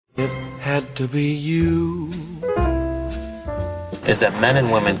had to be you. Is that men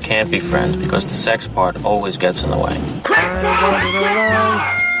and women can't be friends because the sex part always gets in the way. I wandered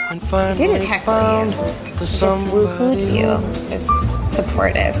around and finally didn't heckle you. He just woo-hooed you. It's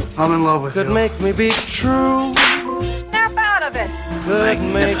supportive. I'm in love with you. Could make me be true. Snap out of it. Could make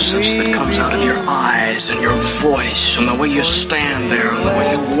Magnificence me that comes be out of your eyes and your voice and the way you stand there and the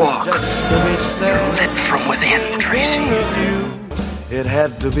way you walk. just to be sad. Lit from within, Tracy. Of you. It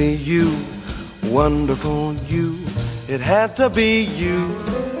had to be you, wonderful you. It had to be you.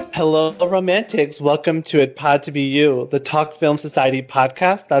 Hello, romantics. Welcome to It Pod to Be You, the Talk Film Society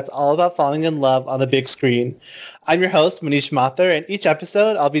podcast that's all about falling in love on the big screen. I'm your host, Manish Mathur, and each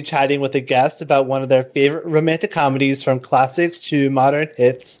episode I'll be chatting with a guest about one of their favorite romantic comedies from classics to modern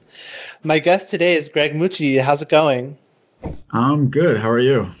hits. My guest today is Greg Mucci. How's it going? I'm good. How are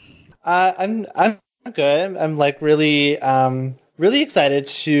you? I'm good. I'm like really excited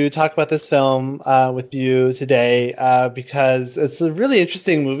to talk about this film with you today because it's a really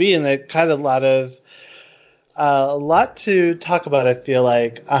interesting movie and it kind of a lot to talk about, I feel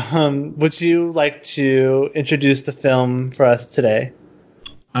like. Would you like to introduce the film for us today?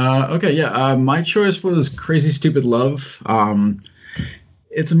 Okay, yeah. My choice was Crazy Stupid Love.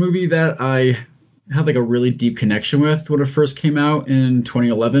 It's a movie that I had like a really deep connection with when it first came out in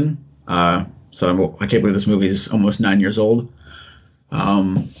 2011. So I can't believe this movie is almost 9 years old.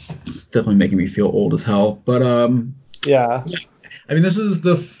 It's definitely making me feel old as hell. But yeah. I mean, this is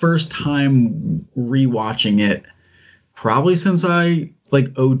the first time rewatching it probably since I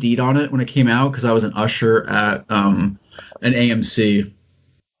like OD'd on it when it came out because I was an usher at an AMC,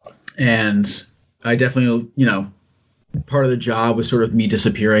 and I definitely, part of the job was sort of me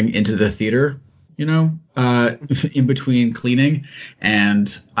disappearing into the theater, in between cleaning,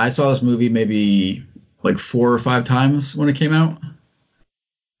 and I saw this movie maybe like 4 or 5 times when it came out.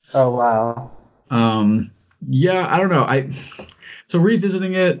 Oh wow. Yeah, I don't know. So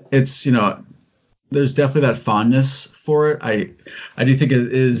revisiting it, it's there's definitely that fondness for it. I do think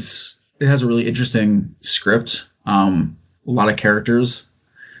it has a really interesting script, a lot of characters.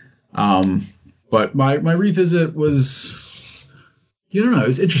 But my revisit was, it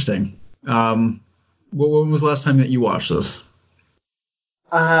was interesting. When was the last time that you watched this?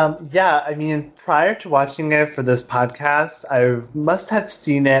 Yeah, I mean, prior to watching it for this podcast, I must have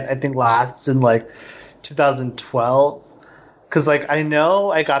seen it, I think, last in like 2012. Because I know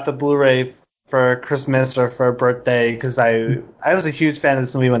I got the Blu-ray for Christmas or for a birthday because I was a huge fan of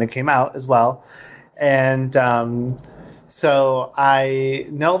this movie when it came out as well. And so I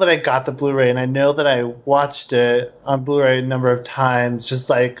know that I got the Blu-ray, and I know that I watched it on Blu-ray a number of times, just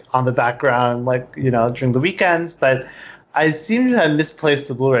like on the background, during the weekends. But I seem to have misplaced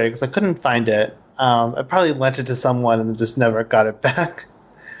the Blu-ray because I couldn't find it. I probably lent it to someone and just never got it back.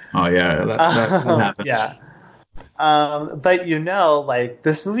 Oh yeah, that happens. Yeah. But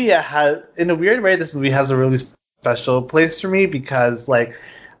this movie has, in a weird way, this movie has a really special place for me because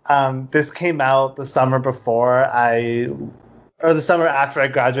this came out the summer the summer after I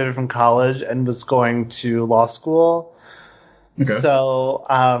graduated from college and was going to law school. Okay. So,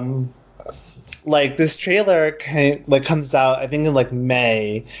 this trailer comes out, I think in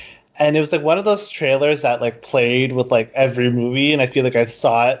May, and it was one of those trailers that played with every movie, and I feel like I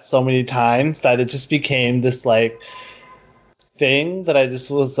saw it so many times that it just became this thing that I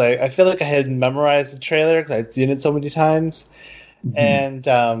just was I feel like I had memorized the trailer because I'd seen it so many times.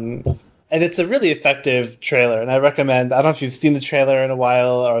 Mm-hmm. And it's a really effective trailer, and I recommend. I don't know if you've seen the trailer in a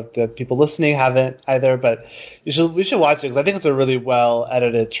while or the people listening haven't either, but we should watch it because I think it's a really well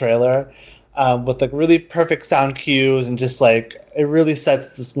edited trailer. With really perfect sound cues and just it really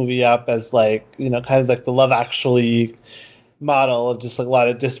sets this movie up as kind of the Love Actually model of just a lot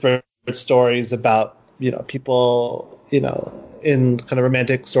of disparate stories about people in kind of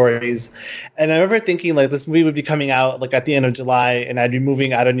romantic stories. And I remember thinking this movie would be coming out at the end of July, and I'd be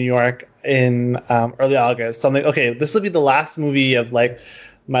moving out of New York in early August. So I'm okay, this will be the last movie of my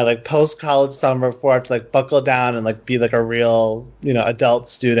post college summer before I have to buckle down and be a real adult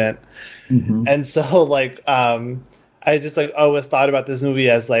student. Mm-hmm. And so I just always thought about this movie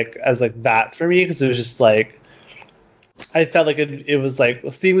as that for me, because it was just I felt it was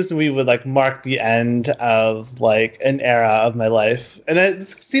seeing this movie would mark the end of an era of my life. And it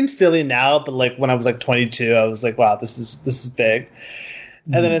seems silly now, but when I was 22, I was wow, this is big.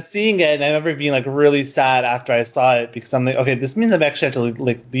 Mm-hmm. And then seeing it, and I remember being really sad after I saw it because I'm okay, this means I've actually had to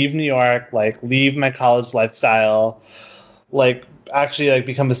leave New York, leave my college lifestyle, actually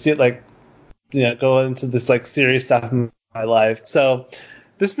become a go into this serious stuff in my life. So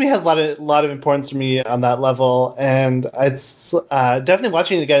this movie has a lot of importance for me on that level, and it's definitely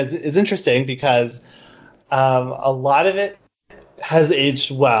watching it again is interesting because a lot of it has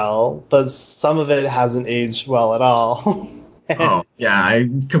aged well, but some of it hasn't aged well at all. Oh, yeah, I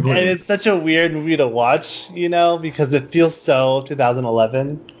completely. And it's such a weird movie to watch, because it feels so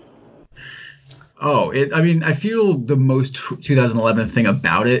 2011. Oh, I feel the most 2011 thing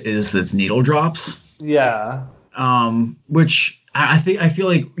about it is its needle drops. Yeah. Which I feel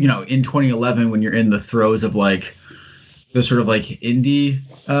like, in 2011, when you're in the throes of like the sort of like indie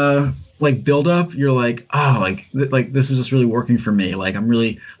like build up, you're like, oh, like this is just really working for me. I'm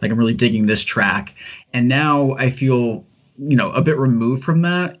really digging this track. And now I feel, a bit removed from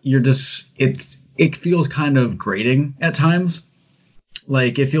that. It feels kind of grating at times.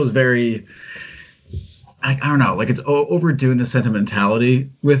 Like it feels very, I don't know, like it's overdoing the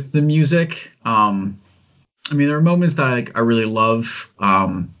sentimentality with the music. There are moments that I really love.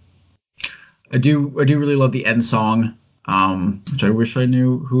 I do really love the end song, which I wish I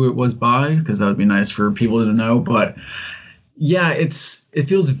knew who it was by, because that would be nice for people to know. But yeah, it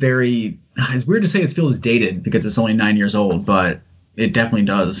feels very. It's weird to say it feels dated because it's only 9 years old, but it definitely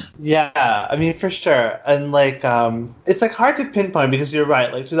does. Yeah, for sure. And it's hard to pinpoint because you're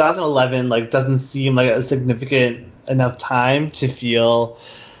right. 2011 doesn't seem like a significant enough time to feel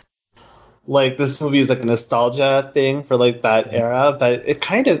like this movie is a nostalgia thing for that era, but it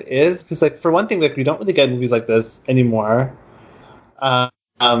kind of is because for one thing, we don't really get movies like this anymore. And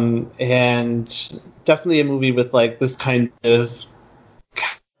definitely a movie with this kind of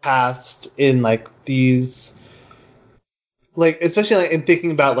cast in these. Especially in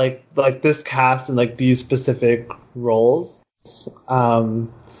thinking about this cast and these specific roles,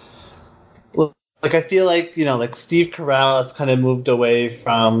 I feel Steve Carell has kind of moved away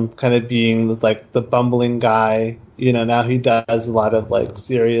from kind of being the bumbling guy. Now he does a lot of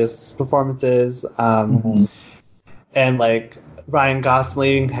serious performances, and Ryan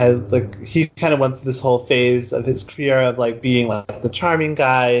Gosling has he kind of went through this whole phase of his career of being the charming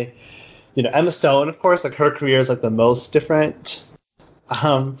guy. Emma Stone, of course, her career is the most different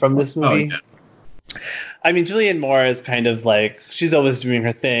from this movie. Oh, yeah. Julianne Moore is kind of she's always doing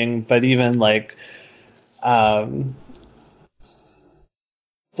her thing, but even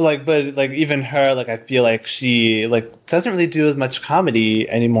even her, I feel she doesn't really do as much comedy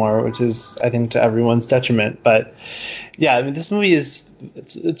anymore, which is I think to everyone's detriment. But yeah, this movie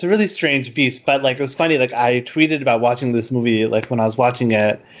it's a really strange beast. But it was funny, I tweeted about watching this movie when I was watching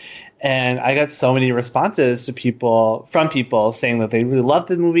it. And I got so many responses from people saying that they really loved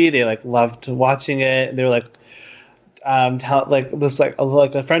the movie. They loved watching it. They were a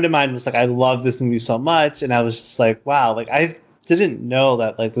friend of mine was I love this movie so much, and I was just wow, I didn't know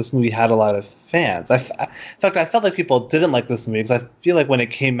that this movie had a lot of fans. In fact, I felt people didn't like this movie because I feel when it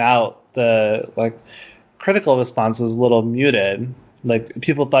came out, the critical response was a little muted.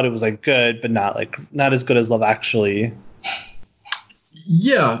 People thought it was good, but not as good as Love Actually.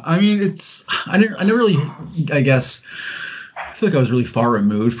 Yeah, I never really, I guess, I feel I was really far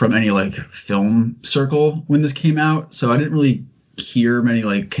removed from any film circle when this came out, so I didn't really hear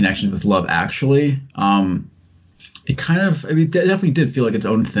many connections with Love Actually. It kind of, it definitely did feel like its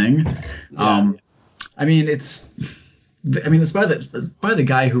own thing. Yeah. It's by the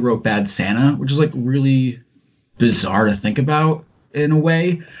guy who wrote Bad Santa, which is really bizarre to think about in a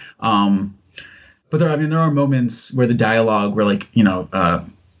way. But there are moments where the dialogue where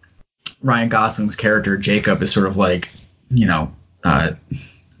Ryan Gosling's character Jacob is sort of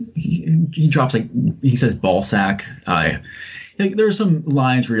he drops he says ball sack. There are some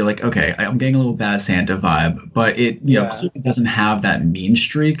lines where you're okay, I'm getting a little Bad Santa vibe, but it clearly doesn't have that mean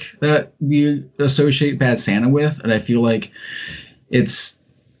streak that we associate Bad Santa with, and I feel it's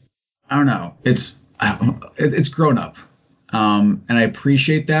grown up. And I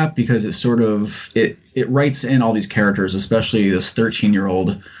appreciate that because it sort of it writes in all these characters, especially this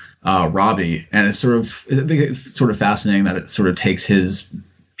 13-year-old Robbie, and I think it's sort of fascinating that it sort of takes his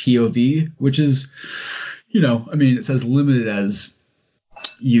POV, which is, it's as limited as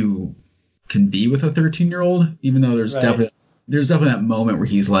you can be with a 13-year-old, even though there's definitely that moment where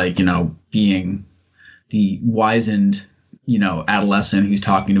he's being the wizened adolescent who's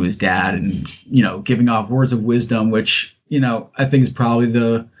talking to his dad and giving off words of wisdom, which I think is probably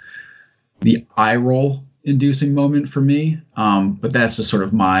the eye roll inducing moment for me. But that's just sort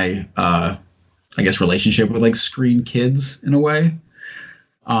of my, I guess, relationship with screen kids in a way.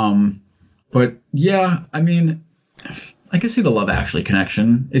 But yeah, I can see the Love Actually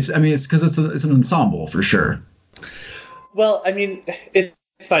connection. It's because it's an ensemble for sure. Well, it's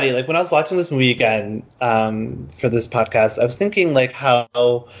funny. Like when I was watching this movie again for this podcast, I was thinking like how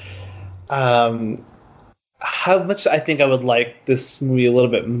much I think I would like this movie a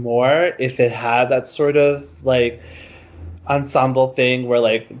little bit more if it had that sort of like ensemble thing where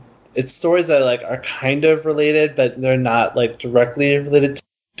like it's stories that like are kind of related, but they're not like directly related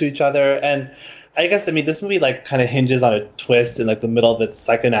to each other. And I guess, I mean, this movie like kind of hinges on a twist in like the middle of its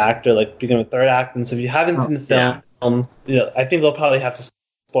second act or like beginning of the third act. And so if you haven't seen the film, you know, I think we'll probably have to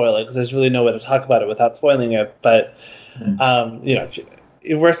spoil it because there's really no way to talk about it without spoiling it. But you know,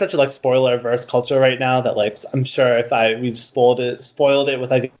 we're such a like spoiler-averse culture right now that like I'm sure if we've spoiled it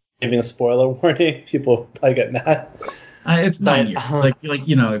without giving a spoiler warning, people will probably get mad. It's 9 years. Like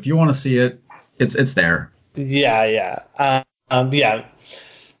you know, if you want to see it, it's there. Yeah.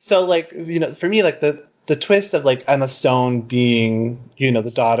 So like, you know, for me, like the twist of like Emma Stone being, you know,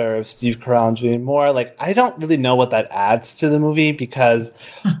 the daughter of Steve Carell and Julianne Moore, like I don't really know what that adds to the movie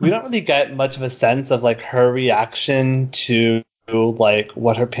because we don't really get much of a sense of like her reaction to like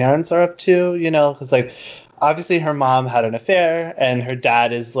what her parents are up to, you know, because like obviously her mom had an affair and her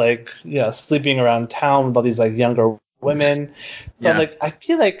dad is like, you know, sleeping around town with all these like younger women. So like I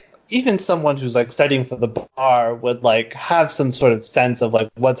feel like even someone who's like studying for the bar would like have some sort of sense of like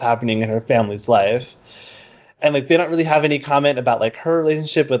what's happening in her family's life. And like they don't really have any comment about like her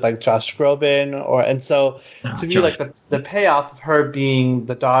relationship with like Josh Groban and so to me like the payoff of her being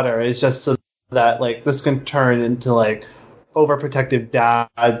the daughter is just so that like this can turn into like overprotective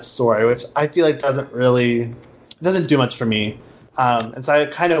dad story, which I feel like doesn't do much for me. And so I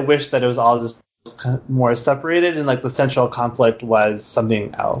kind of wish that it was all just more separated and like the central conflict was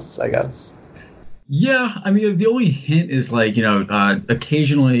something else, I guess. Yeah, I mean the only hint is like, you know,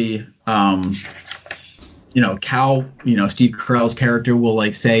 occasionally you know, Cal, you know, Steve Carell's character will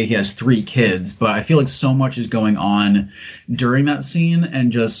like say he has 3 kids, but I feel like so much is going on during that scene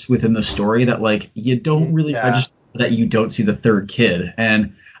and just within the story that like you don't really register that you don't see the 3rd kid.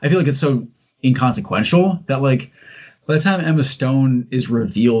 And I feel like it's so inconsequential that like by the time Emma Stone is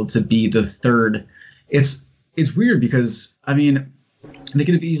revealed to be the 3rd, it's weird because I mean they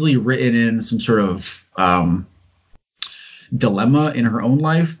could have easily written in some sort of dilemma in her own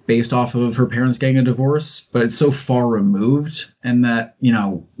life based off of her parents getting a divorce, but it's so far removed, and that, you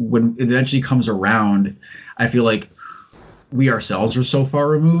know, when it eventually comes around, I feel like we ourselves are so far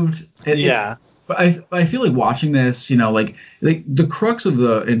removed. But I feel like watching this, you know, like the crux of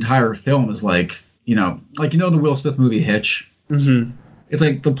the entire film is like the Will Smith movie Hitch. Mm-hmm. It's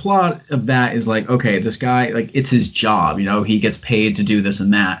like the plot of that is like, okay, this guy, like it's his job, you know, he gets paid to do this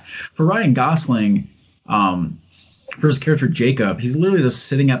and that. For Ryan Gosling, for his character Jacob, he's literally just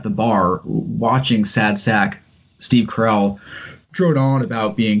sitting at the bar watching sad sack Steve Carell drone on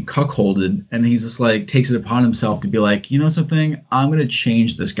about being cuckolded, and he's just like takes it upon himself to be like, you know something, I'm gonna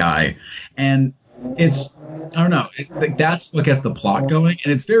change this guy. And it's, I don't know, that's what gets the plot going,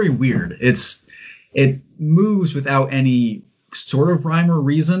 and it's very weird. It moves without any sort of rhyme or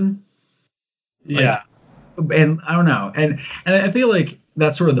reason. Yeah. And I don't know, and I feel like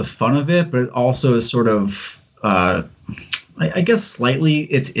that's sort of the fun of it, but it also is sort of I guess slightly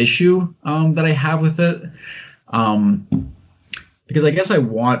its issue that I have with it, because I guess I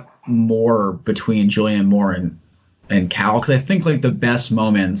want more between Julianne Moore and Cal, because I think like the best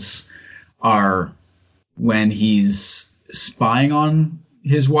moments are when he's spying on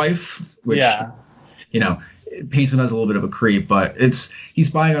his wife, which you know, it paints him as a little bit of a creep, but he's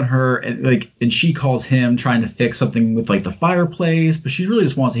spying on her, and she calls him trying to fix something with like the fireplace, but she really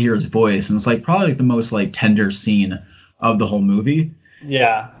just wants to hear his voice, and it's like probably like the most like tender scene of the whole movie.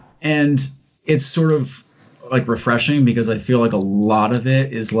 Yeah. And it's sort of like refreshing because I feel like a lot of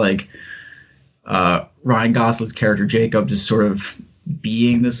it is like Ryan Gosling's character Jacob just sort of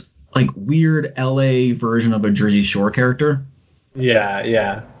being this like weird LA version of a Jersey Shore character.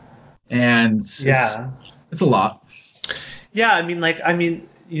 Yeah. And it's a lot. Yeah, I mean,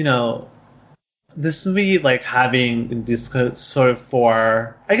 you know, this movie, like, having this sort of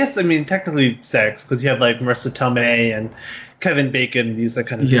 4, I guess, I mean, technically 6, because you have, like, Marissa Tomei and Kevin Bacon, these, like,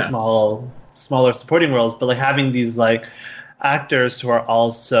 kind of smaller supporting roles, but, like, having these, like, actors who are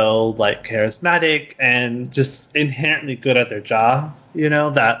also, like, charismatic and just inherently good at their job, you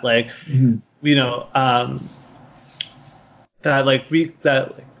know, that, like, you know,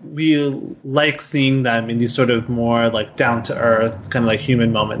 we like seeing them in these sort of more like down to earth kind of like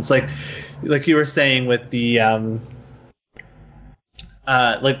human moments, like you were saying with the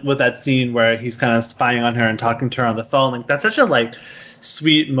like with that scene where he's kind of spying on her and talking to her on the phone. Like that's such a like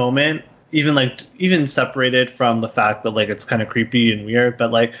sweet moment, even separated from the fact that like it's kind of creepy and weird,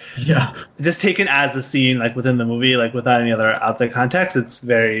 but like just taken as a scene like within the movie, like without any other outside context, it's a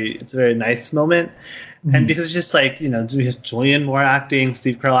very nice moment. And because it's just like, we have Julianne Moore acting,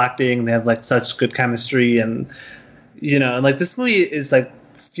 Steve Carell acting, they have like such good chemistry, and and like this movie is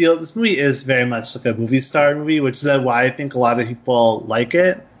very much like a movie star movie, which is why I think a lot of people like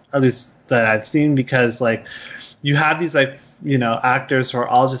it, at least that I've seen, because like you have these like actors who are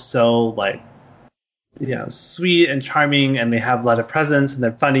all just so like sweet and charming, and they have a lot of presence, and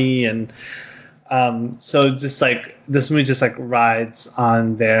they're funny, and so just like this movie just like rides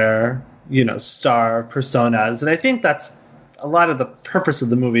on their star personas. And I think that's a lot of the purpose of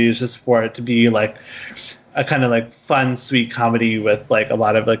the movie, is just for it to be like a kind of like fun, sweet comedy with like a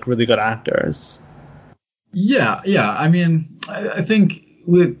lot of like really good actors. Yeah. I mean, I think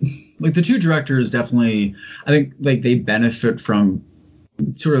with like the two directors definitely, I think like they benefit from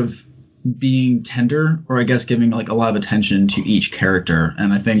sort of being tender, or I guess giving like a lot of attention to each character.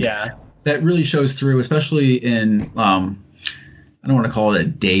 And I think that really shows through, especially in I don't want to call it a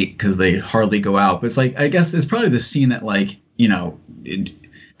date because they hardly go out, but it's like, I guess it's probably the scene that like, it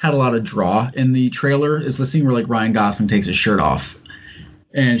had a lot of draw in the trailer, is the scene where like Ryan Gosling takes his shirt off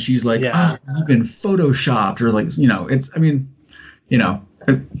and she's like, oh, you've been photoshopped, or like, it's, I mean,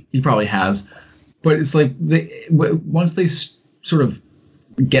 he probably has, but it's like once they sort of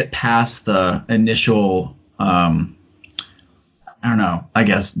get past the initial, I don't know, I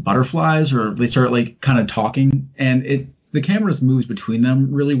guess butterflies, or they start like kind of talking, and the camera just moves between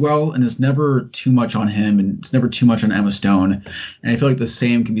them really well, and it's never too much on him, and it's never too much on Emma Stone. And I feel like the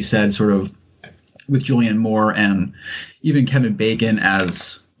same can be said sort of with Julianne Moore, and even Kevin Bacon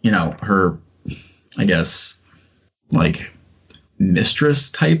as, her, I guess, like mistress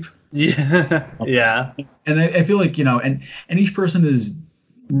type. Yeah. And I feel like, and each person is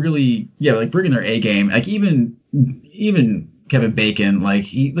really, like bringing their A game. Like even Kevin Bacon, like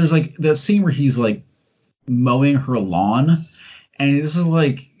there's like the scene where he's like mowing her lawn, and this is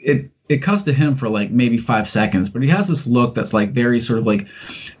like it cuts to him for like maybe 5 seconds, but he has this look that's like very sort of like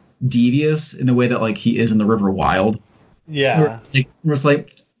devious in the way that like he is in The River Wild. Where it's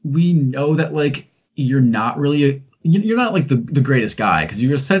like, we know that like you're not really you're not like the greatest guy, because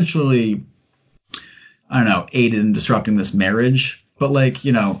you're essentially, I don't know, aided in disrupting this marriage, but like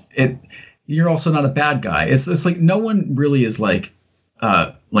you're also not a bad guy. It's like no one really is like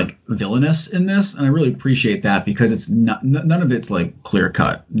villainous in this, and I really appreciate that, because it's not, none of it's like clear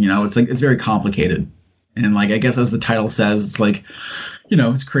cut. It's like it's very complicated, and like I guess as the title says, it's like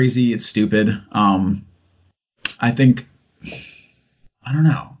it's crazy, it's stupid. I think, I don't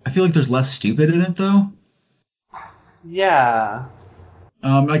know, I feel like there's less stupid in it though. Yeah.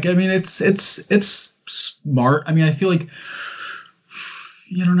 Like I mean it's smart. I mean I feel like,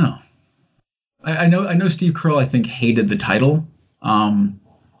 I don't know. I know Steve Carell I think hated the title.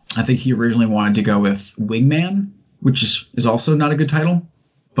 I think he originally wanted to go with Wingman, which is also not a good title.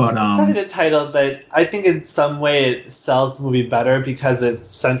 But it's not a good title, but I think in some way it sells the movie better, because it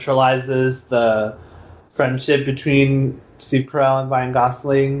centralizes the friendship between Steve Carell and Ryan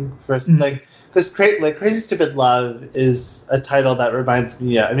Gosling. Because Crazy Stupid Love is a title that reminds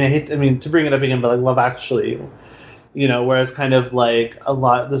me. I mean to bring it up again, but like Love Actually, whereas kind of like a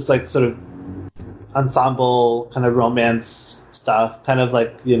lot this like sort of ensemble kind of romance stuff, kind of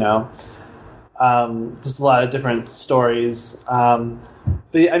like just a lot of different stories.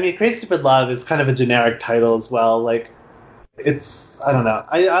 But I mean, Crazy Stupid Love is kind of a generic title as well. Like it's, I don't know.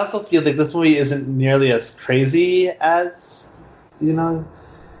 I also feel like this movie isn't nearly as crazy as you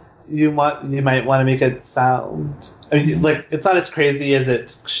might want to make it sound. I mean, like it's not as crazy as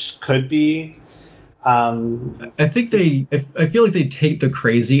it could be. I think I feel like they take the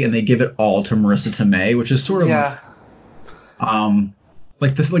crazy and they give it all to Marissa Tomei, which is sort of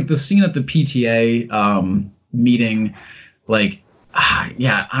like this, like the scene at the PTA meeting, like I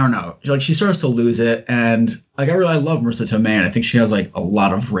don't know, like she starts to lose it, and like I love Marissa Tomei, and I think she has like a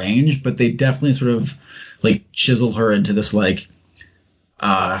lot of range, but they definitely sort of like chisel her into this like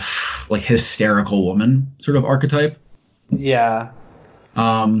hysterical woman sort of archetype. Yeah.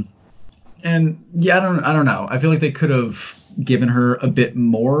 And yeah, I don't know. I feel like they could have given her a bit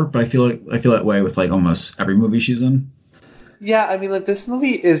more, but I feel that way with like almost every movie she's in. Yeah, I mean, like this movie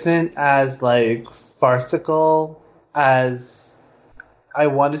isn't as like farcical as I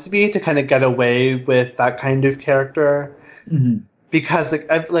wanted to be, to kind of get away with that kind of character, because like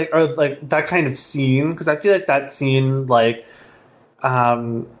that kind of scene, because I feel like that scene like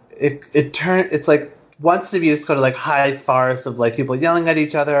it's like wants to be this kind of like high farce of like people yelling at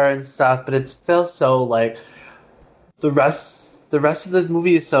each other and stuff, but it feels so like the rest the rest of the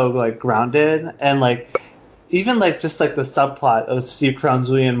movie is so like grounded, and like even like just like the subplot of Steve Carell,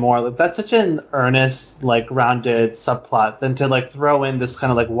 Julianne Moore, like that's such an earnest, like grounded subplot than to like throw in this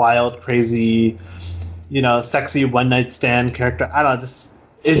kind of like wild, crazy, sexy one night stand character. I don't know, just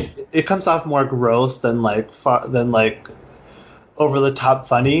it comes off more gross than like over the top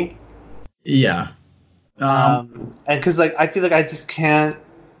funny. Yeah. And because like I feel like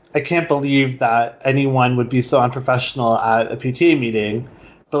I can't believe that anyone would be so unprofessional at a PTA meeting,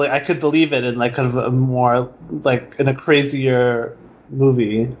 but like I could believe it in like kind of a more like in a crazier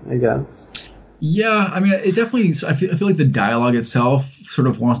movie, I guess. Yeah, I mean, it definitely. I feel like the dialogue itself sort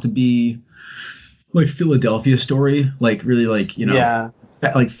of wants to be like Philadelphia Story, like really like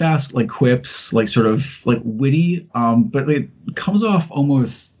like fast like quips, like sort of like witty, but it comes off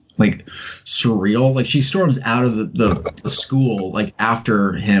almost like surreal. Like she storms out of the school like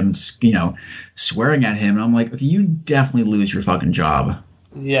after him, swearing at him, and I'm like, okay, you definitely lose your fucking job.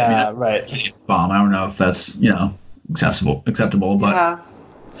 Yeah, I mean, right. Bomb. I don't know if that's acceptable, but yeah.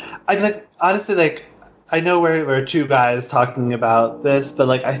 I like honestly like I know we're two guys talking about this, but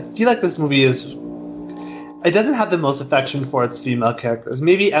like I feel like this movie it doesn't have the most affection for its female characters.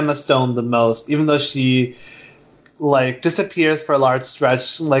 Maybe Emma Stone the most, even though she like disappears for a large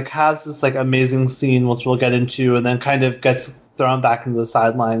stretch, like has this like amazing scene which we'll get into, and then kind of gets thrown back into the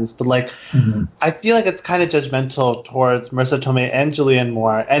sidelines. But like I feel like it's kind of judgmental towards Marissa Tomei and Julianne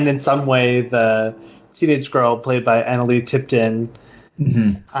Moore, and in some way the teenage girl played by Annalee Tipton.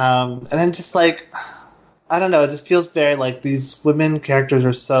 And I'm just like, I don't know, it just feels very like these women characters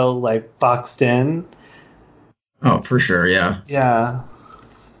are so like boxed in. Oh, for sure, yeah. Yeah.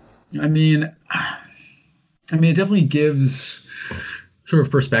 I mean, it definitely gives sort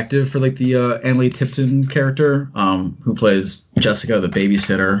of perspective for like the Annalee Tipton character, who plays Jessica, the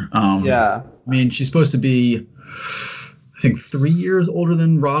babysitter. Yeah. I mean, she's supposed to be, I think, 3 years older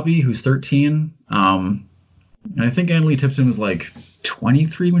than Robbie, who's 13. And I think Annalee Tipton was like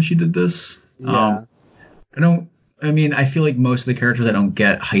 23 when she did this. Yeah. I feel like most of the characters I don't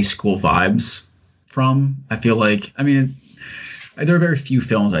get high school vibes from. I feel like, there are very few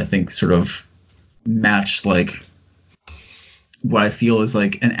films I think sort of match like what I feel is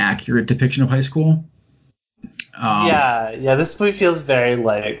like an accurate depiction of high school. This movie feels very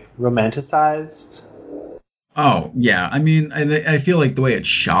like romanticized. Oh yeah, I feel like the way it's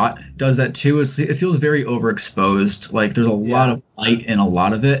shot does that too. It feels very overexposed. Like there's a lot of light in a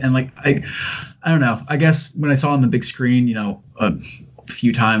lot of it, and like I don't know. I guess when I saw it on the big screen, a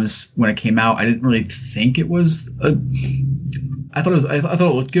few times when it came out, I didn't really think it was I thought it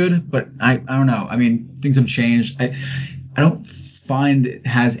looked good, but I don't know. I mean, things have changed. I don't find it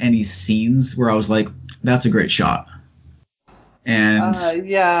has any scenes where I was like, that's a great shot. And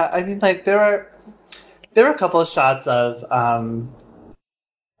like there were a couple of shots of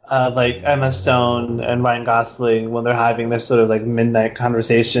like Emma Stone and Ryan Gosling when they're having their sort of like midnight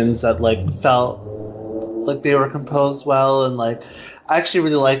conversations that like felt like they were composed well, and like I actually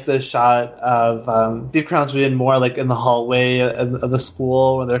really like the shot of Steve Carell and Julianne Moore like in the hallway of the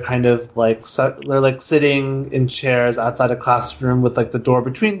school where they're kind of like they're like sitting in chairs outside a classroom with like the door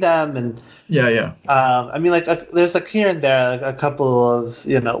between them, and there's like here and there like a couple of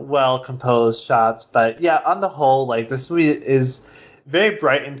well composed shots, but yeah, on the whole like this movie is very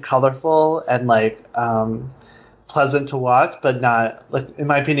bright and colorful and like pleasant to watch, but not like in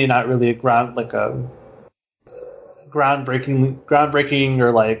my opinion not really a groundbreaking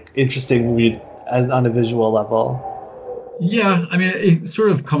or like interesting movie on a visual level. Yeah, it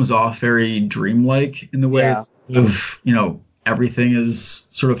sort of comes off very dreamlike in the way of everything is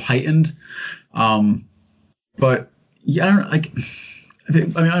sort of heightened. But yeah, I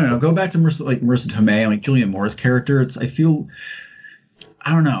don't know. Go back to Marissa Tomei and like Julianne Moore's character. I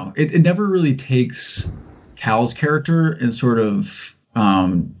don't know. It never really takes Cal's character and sort of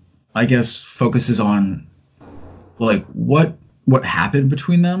I guess focuses on like what happened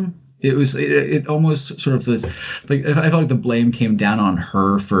between them. It almost sort of this like I felt like the blame came down on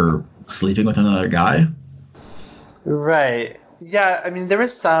her for sleeping with another guy. Right. Yeah. There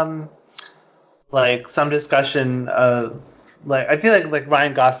was some discussion of like I feel like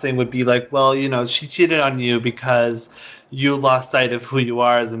Ryan Gosling would be like, well, she cheated on you because you lost sight of who you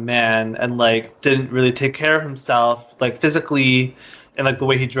are as a man and like didn't really take care of himself like physically. And like the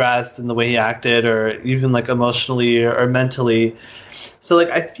way he dressed and the way he acted, or even like emotionally or mentally. So like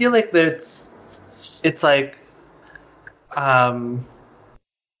I feel like it's like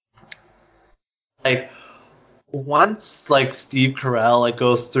like once like Steve Carell like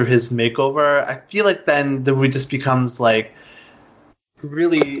goes through his makeover, I feel like then the movie just becomes like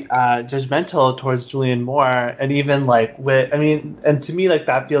really judgmental towards Julianne Moore, and even like and to me like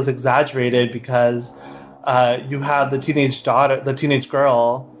that feels exaggerated because you have the teenage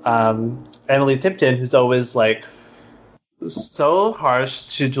girl, Annalie Tipton, who's always like so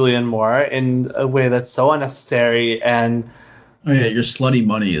harsh to Julianne Moore in a way that's so unnecessary. And oh yeah, your slutty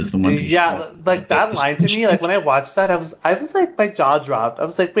money is the one. Yeah, like that line to me, like when I watched that, I was like, my jaw dropped. I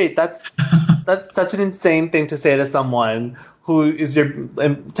was like, wait, that's such an insane thing to say to someone who is your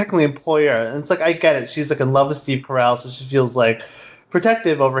technically employer. And it's like, I get it. She's like in love with Steve Carell, so she feels like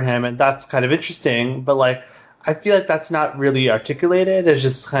protective over him, and that's kind of interesting. But like, I feel like that's not really articulated. It's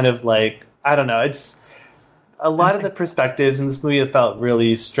just kind of like, I don't know. It's a lot of the perspectives in this movie felt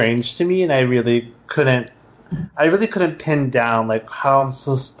really strange to me, and I really couldn't pin down like how I'm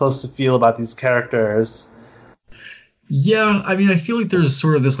supposed to feel about these characters. Yeah, I mean, I feel like there's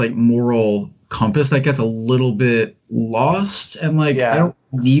sort of this like moral compass that gets a little bit lost, and like I don't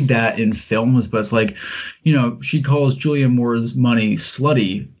need that in films, but it's like, you know, she calls Julianne Moore's money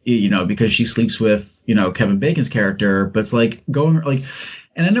slutty, you know, because she sleeps with, you know, Kevin Bacon's character, but it's like going like.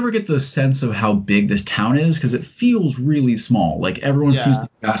 And I never get the sense of how big this town is because it feels really small. Like everyone seems to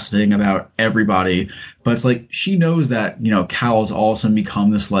be gossiping about everybody, but it's like she knows that, you know, Cal's all of a sudden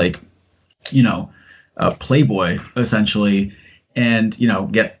become this like, you know, playboy essentially, and you know,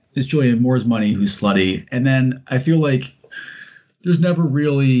 get this Julianne Moore's money who's slutty. And then I feel like there's never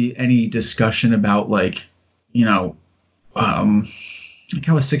really any discussion about like, you know, like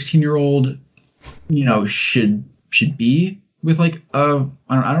how a 16-year-old, you know, should be. With like I don't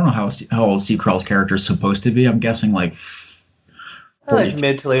know how old Steve Carell's character is supposed to be. I'm guessing like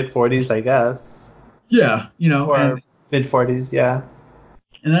mid to late 40s, I guess. Yeah, you know, or mid 40s, yeah.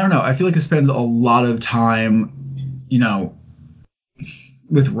 And I don't know. I feel like it spends a lot of time, you know,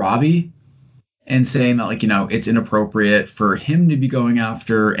 with Robbie and saying that like, you know, it's inappropriate for him to be going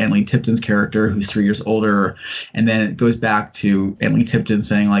after Annalie Tipton's character, who's 3 years older, and then it goes back to Annalie Tipton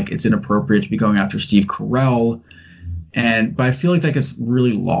saying like it's inappropriate to be going after Steve Carell. But I feel like that gets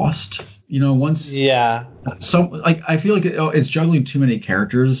really lost, you know, once. Yeah. So like, I feel like it's juggling too many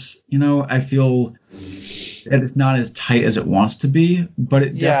characters, you know. I feel that it's not as tight as it wants to be, but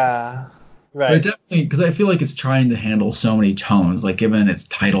it. Yeah. Right. But it definitely, because I feel like it's trying to handle so many tones. Like given its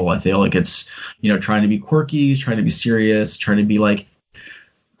title, I feel like it's, you know, trying to be quirky, trying to be serious, trying to be like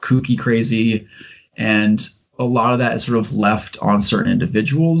kooky, crazy, and a lot of that is sort of left on certain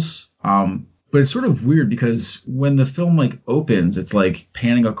individuals. But it's sort of weird because when the film like opens, it's like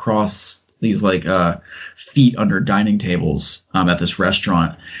panning across these like feet under dining tables at this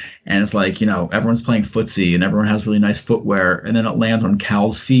restaurant, and it's like, you know, everyone's playing footsie and everyone has really nice footwear, and then it lands on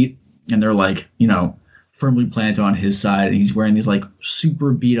Cal's feet and they're like, you know, firmly planted on his side, and he's wearing these like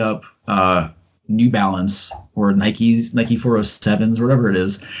super beat up New Balance or Nike 407s or whatever it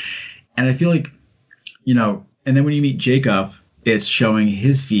is, and I feel like, you know, and then when you meet Jacob, it's showing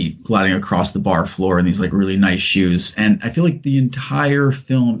his feet gliding across the bar floor in these like really nice shoes. And I feel like the entire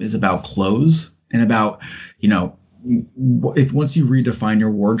film is about clothes and about, you know, if once you redefine your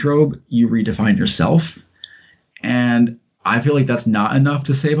wardrobe, you redefine yourself. And I feel like that's not enough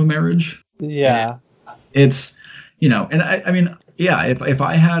to save a marriage. Yeah. It's, you know, and I mean, yeah, if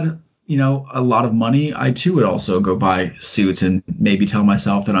I had, you know, a lot of money, I too would also go buy suits and maybe tell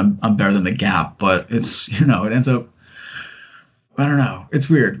myself that I'm better than the Gap. But it's, you know, it ends up, I don't know. It's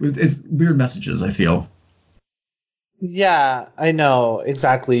weird. It's weird messages, I feel. Yeah, I know.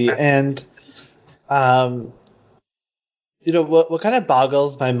 Exactly. And, you know, what kind of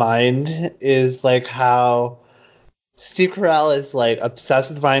boggles my mind is like how Steve Carell is like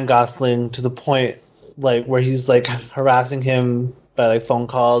obsessed with Ryan Gosling to the point like where he's like harassing him by like phone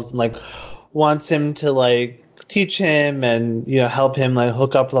calls and like wants him to like teach him and, you know, help him like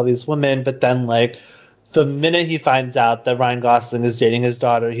hook up with all these women. But then like the minute he finds out that Ryan Gosling is dating his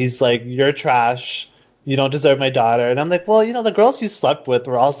daughter, he's like, you're trash. You don't deserve my daughter. And I'm like, well, you know, the girls you slept with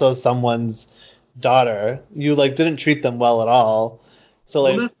were also someone's daughter. You like didn't treat them well at all. So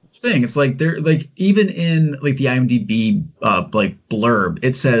like, well, that's the thing. It's like they're like, even in like the IMDb like blurb,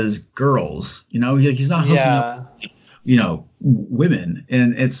 it says girls. You know, he's not hooking up, you know, women.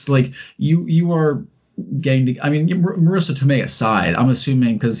 And it's like you are getting to, I mean, Marissa Tomei aside, I'm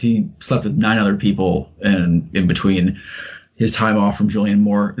assuming because he slept with 9 other people in between his time off from Julianne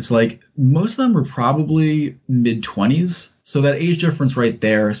Moore, it's like most of them were probably mid-20s. So that age difference right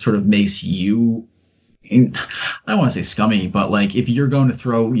there sort of makes you, I don't want to say scummy, but like if you're going to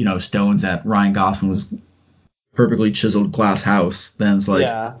throw, you know, stones at Ryan Gosling's perfectly chiseled glass house, then it's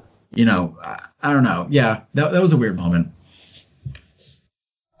like, you know, I don't know. Yeah, that was a weird moment.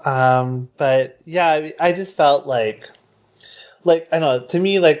 But yeah, I just felt like like, I don't know, to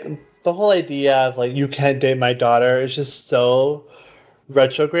me, like, the whole idea of, like, you can't date my daughter is just so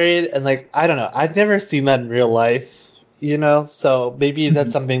retrograde. And, like, I don't know, I've never seen that in real life, you know? So maybe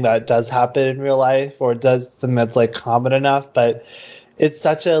that's something that does happen in real life, or does something that's, like, common enough. But it's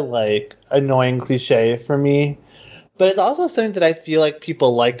such a, like, annoying cliche for me. But it's also something that I feel like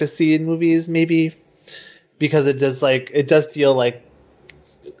people like to see in movies, maybe, because it does feel like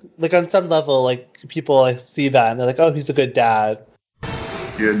on some level, like, people like, see that and they're like, oh, he's a good dad.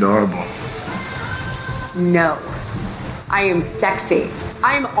 You're adorable. No. I am sexy.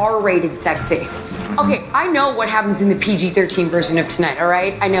 I am R-rated sexy. Okay, I know what happens in the PG-13 version of Tonight, all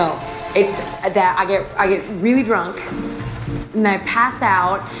right? I know. It's that I get really drunk, and I pass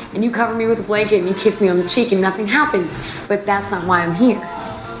out, and you cover me with a blanket, and you kiss me on the cheek, and nothing happens. But that's not why I'm here.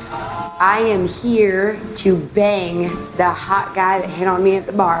 I am here to bang the hot guy that hit on me at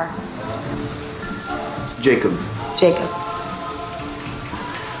the bar. Jacob.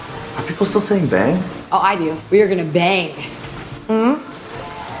 Are people still saying bang? Oh, I do. We are gonna bang.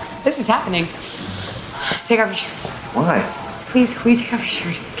 This is happening. Take off your shirt. Why? Please, will you take off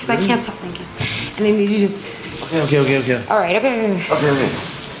your shirt? Because I can't stop thinking. And I need you to just... Okay. All right, okay. Okay.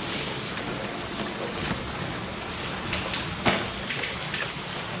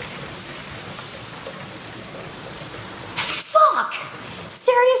 Fuck!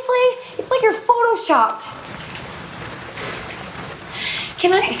 Seriously? It's like you're photoshopped.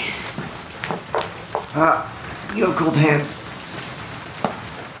 Can I... You have cold hands.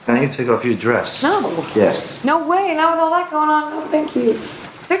 Now you take off your dress. No. Yes. No way, not with all that going on. No, thank you.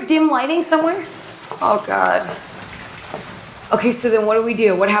 Is there dim lighting somewhere? Oh, God. Okay, so then what do we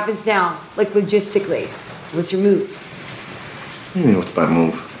do? What happens now? Like, logistically? What's your move? What do you mean, what's my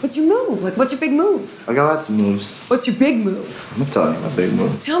move? What's your move? Like, what's your big move? I got lots of moves. What's your big move? I'm gonna tell you my big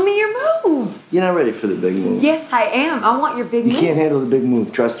move. Tell me your move. You're not ready for the big move. Yes, I am. I want your big move. You can't handle the big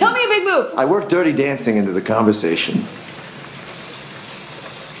move, trust me. Tell me a big move. I work Dirty Dancing into the conversation.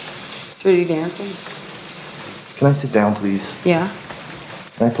 Dirty Dancing? Can I sit down, please? Yeah.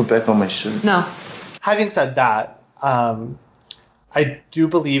 Can I put back on my shirt? No. Having said that, I do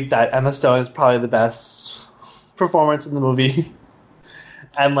believe that Emma Stone is probably the best performance in the movie.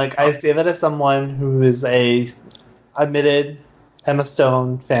 And, like, I say that as someone who is a admitted Emma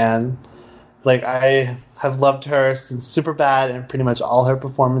Stone fan. Like, I have loved her since Superbad and pretty much all her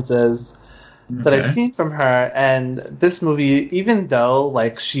performances that I've seen from her. And this movie, even though,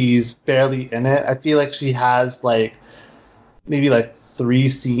 like, she's barely in it, I feel like she has, like, maybe, like, 3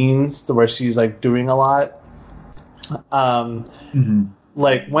 scenes where she's, like, doing a lot.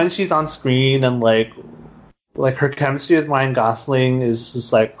 Like, when she's on screen and, like her chemistry with Ryan Gosling is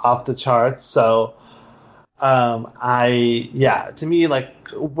just, like, off the charts. So, to me, like,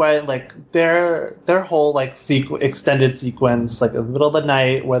 when, like, their whole, like, extended sequence, like, in the middle of the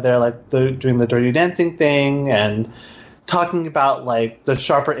night where they're, like, doing the Dirty Dancing thing and talking about, like, the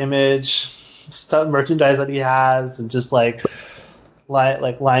Sharper Image stuff, merchandise that he has, and just, like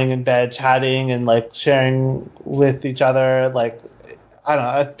lying in bed chatting and, like, sharing with each other, like, I don't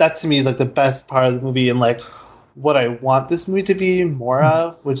know, that to me is, like, the best part of the movie, and, like, what I want this movie to be more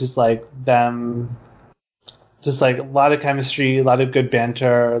of, which is, like, them just, like, a lot of chemistry, a lot of good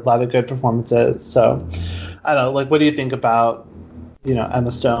banter, a lot of good performances. So I don't know, like, what do you think about, you know, Emma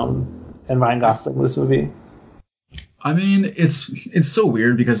Stone and Ryan Gosling in this movie? I mean, it's so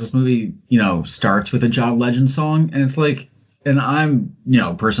weird because this movie, you know, starts with a John Legend song, and it's like, and I'm, you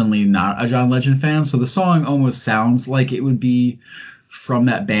know, personally not a John Legend fan, so the song almost sounds like it would be from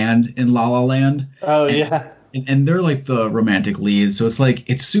that band in La La Land. Oh, yeah. And they're like the romantic lead, so it's like,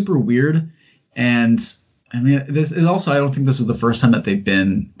 it's super weird. And I mean, this is also, I don't think this is the first time that they've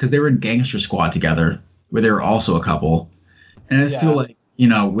been, because they were in Gangster Squad together, where they were also a couple. And I just feel like, you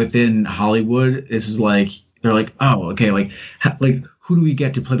know, within Hollywood, this is like, they're like, oh, okay, like who do we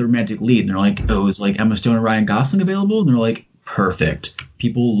get to play the romantic lead? And they're like, oh, is like Emma Stone and Ryan Gosling available? And they're like, perfect.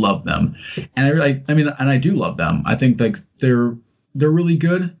 People love them. And I do love them. I think like they're really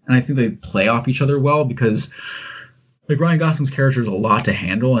good, and I think they play off each other well, because like Ryan Gosling's character is a lot to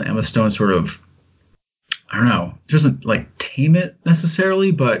handle, and Emma Stone sort of, I don't know, doesn't like tame it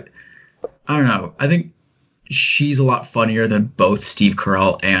necessarily, but I don't know. I think she's a lot funnier than both Steve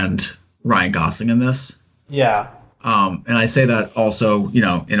Carell and Ryan Gosling in this. Yeah. And I say that also, you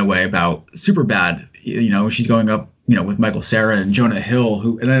know, in a way about Superbad. You know, she's going up, you know, with Michael Cera and Jonah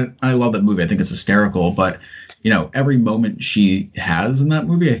Hill, and I love that movie. I think it's hysterical, but you know, every moment she has in that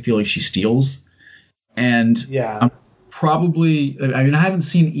movie, I feel like she steals. And yeah, I haven't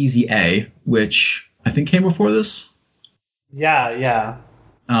seen Easy A, which I think came before this. Yeah.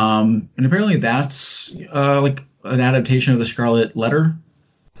 And apparently that's like an adaptation of the Scarlet Letter?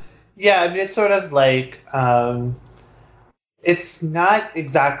 Yeah, I mean, it's sort of like, it's not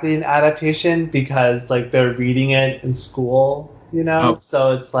exactly an adaptation because, like, they're reading it in school, you know? Oh.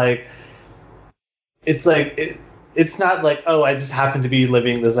 So it's not like, oh, I just happen to be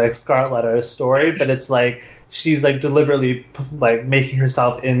living this, like, Scarlet Letter story, but it's like, she's, like, deliberately, like, making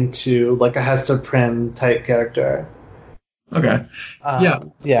herself into, like, a Hester Prynne type character. Okay.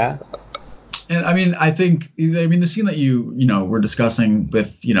 Yeah. And I mean, the scene that you were discussing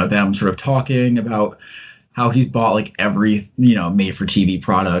with, them sort of talking about how he's bought like every, made for TV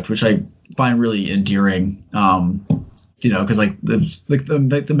product, which I find really endearing. Because like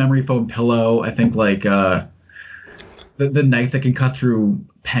the memory foam pillow, I think like the knife that can cut through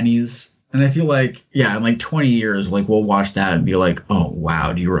pennies. And I feel like, in like 20 years, like we'll watch that and be like, oh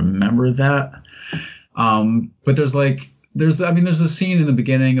wow, do you remember that? But there's a scene in the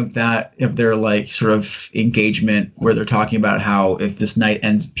beginning of their like sort of engagement where they're talking about how if this night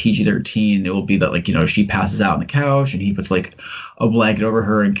ends PG-13, it will be that like, she passes out on the couch and he puts like a blanket over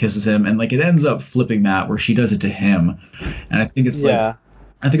her and kisses him. And like it ends up flipping that where she does it to him. And I think it's I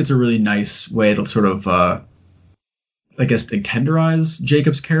think it's a really nice way to sort of, I guess, like tenderize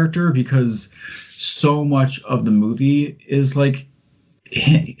Jacob's character, because so much of the movie is like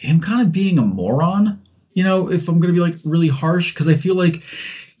him kind of being a moron. If I'm going to be like really harsh, because I feel like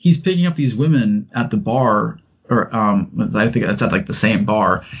he's picking up these women at the bar, or I think it's at like the same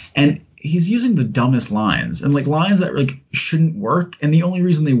bar, and he's using the dumbest lines and like lines that like shouldn't work. And the only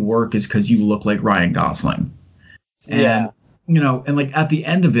reason they work is because you look like Ryan Gosling. And, and like at the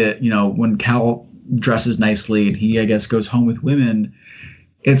end of it, when Cal dresses nicely and he, I guess, goes home with women,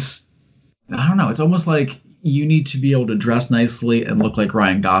 I don't know, it's almost like you need to be able to dress nicely and look like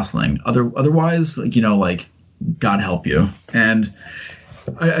Ryan Gosling. Otherwise, like, like, God help you. And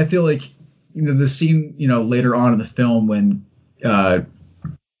I feel like, the scene, later on in the film when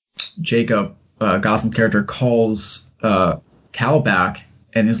Jacob, Gosling's character, calls Cal back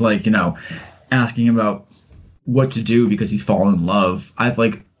and is like, asking him about what to do because he's fallen in love. I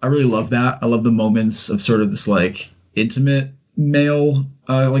really love that. I love the moments of sort of this like intimate male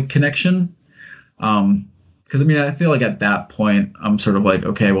like connection. Because, I feel like at that point, I'm sort of like,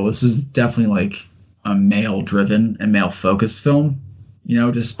 okay, well, this is definitely like a male-driven and male-focused film,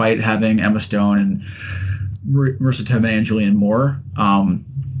 despite having Emma Stone and Marissa Tomei and Julianne Moore.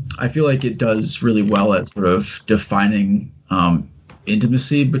 I feel like it does really well at sort of defining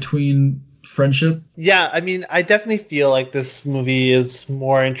intimacy between friendship. Yeah, I definitely feel like this movie is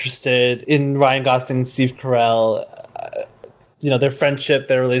more interested in Ryan Gosling and Steve Carell, their friendship,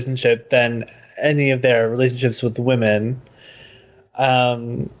 their relationship, than any of their relationships with women,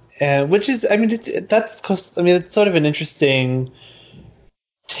 and which is, it's sort of an interesting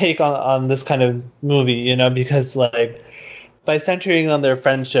take on this kind of movie, because like by centering on their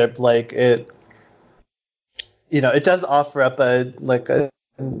friendship, like it does offer up a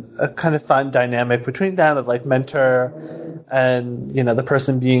kind of fun dynamic between them of like mentor and the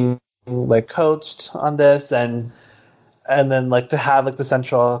person being like coached on this, and then like to have like the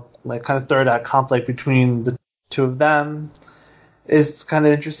central like kind of third act conflict between the two of them is kind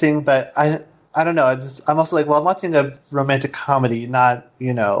of interesting. But I don't know. I'm also like, well, I'm watching a romantic comedy, not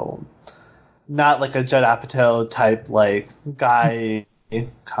like a Judd Apatow type like guy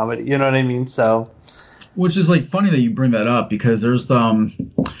comedy. You know what I mean? So, which is like funny that you bring that up, because there's I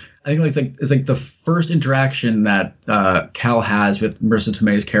think it's like the first interaction that Cal has with Marissa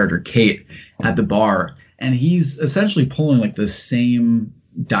Tomei's character Kate at the bar, and he's essentially pulling like the same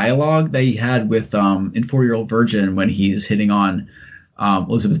dialogue that he had with in 40-Year-Old Virgin when he's hitting on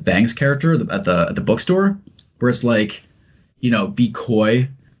Elizabeth Banks' character at the bookstore, where it's like, be coy,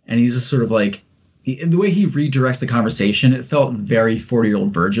 and he's just sort of like the way he redirects the conversation. It felt very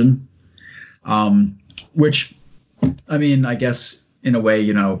 40-Year-Old Virgin, which I guess in a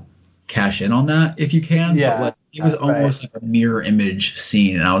way, cash in on that if you can. Yeah, but like, it was almost like a mirror image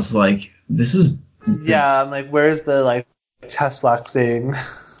scene, and I was like, this is. Yeah, I'm like, where's the like chest boxing?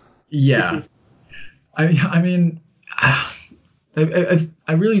 Yeah, I really,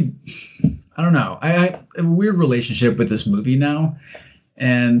 I don't know. I have a weird relationship with this movie now,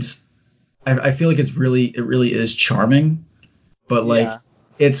 and I feel like it really is charming, but like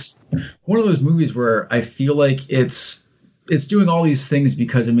it's one of those movies where I feel like it's doing all these things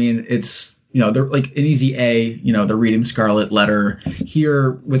because it's. They're like an easy A, they're reading Scarlet Letter.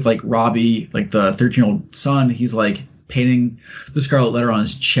 Here with like Robbie, like the 13-year-old son, he's like painting the Scarlet Letter on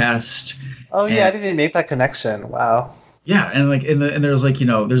his chest. Oh yeah, I didn't even make that connection. Wow. Yeah, and like and there's like,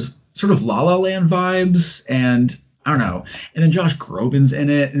 there's sort of La La Land vibes, and I don't know. And then Josh Groban's in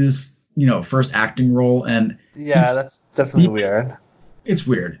it, and first acting role, and Yeah, that's definitely weird. it's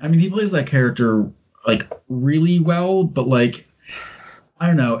weird. I mean, he plays that character like really well, but like I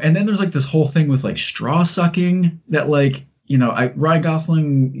don't know. And then there's like this whole thing with like straw sucking that like Ryan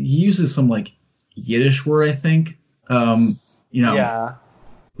Gosling, he uses some like Yiddish word, I think. Yeah.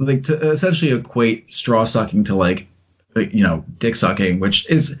 Like to essentially equate straw sucking to like dick sucking, which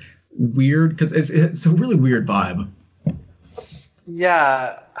is weird because it's a really weird vibe.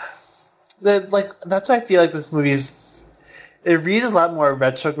 Yeah. That's why I feel like this it reads a lot more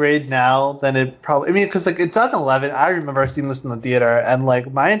retrograde now than it probably. I mean, because like in 2011, I remember seeing this in the theater, and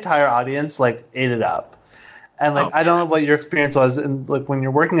like my entire audience like ate it up. And like I don't know what your experience was in like when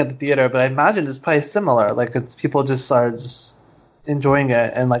you're working at the theater, but I imagine it's probably similar. Like it's people just started just enjoying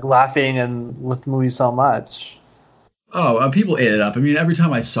it and like laughing and with the movie so much. Oh, people ate it up. I mean, every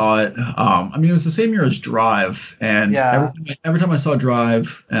time I saw it, I mean, it was the same year as Drive, and every time I saw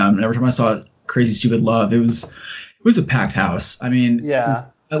Drive, and every time I saw Crazy Stupid Love, it was a packed house. I mean, yeah,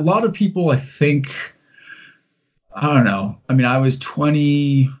 a lot of people, I think, I don't know. I mean, I was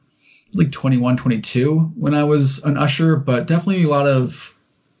 21, 22 when I was an usher, but definitely a lot of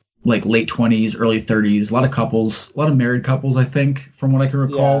like late 20s, early 30s, a lot of couples, a lot of married couples, I think, from what I can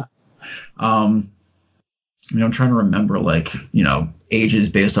recall. Yeah. I'm trying to remember like, ages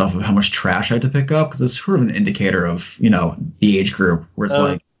based off of how much trash I had to pick up, because it's sort of an indicator of, the age group where it's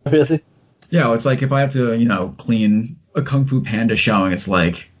like, really? Yeah, it's like if I have to, clean a Kung Fu Panda showing, it's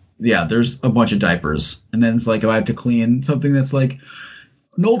like, yeah, there's a bunch of diapers. And then it's like if I have to clean something that's like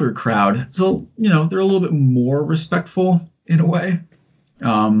an older crowd, so, they're a little bit more respectful in a way.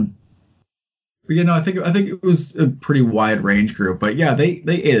 But, I think it was a pretty wide range group. But, yeah, they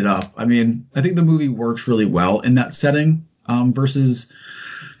ate it up. I mean, I think the movie works really well in that setting versus,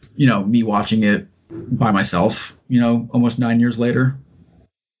 me watching it by myself, almost 9 years later.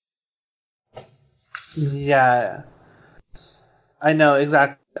 Yeah, I know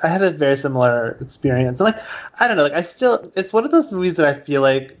exactly. I had a very similar experience. And like, I don't know, like it's one of those movies that I feel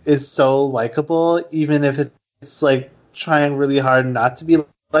like is so likable, even if it's like trying really hard not to be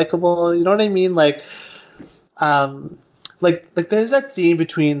likable. You know what I mean? Like there's that scene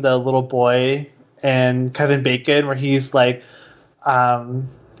between the little boy and Kevin Bacon where he's like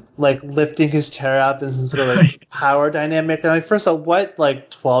lifting his chair up in some sort of like power dynamic. And like, first of all, what like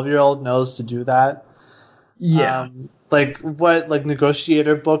 12-year-old knows to do that? Yeah. What like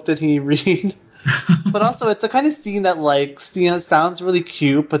negotiator book did he read? But also it's the kind of scene that like sounds really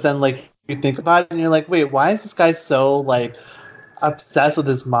cute, but then like you think about it and you're like, wait, why is this guy so like obsessed with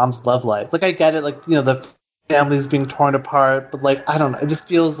his mom's love life? Like I get it, like the family's being torn apart, but like I don't know, it just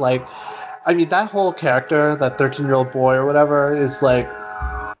feels like, I mean, that whole character, that 13-year-old boy or whatever, is like,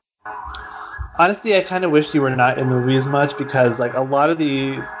 honestly, I kind of wish you were not in the movie as much, because like a lot of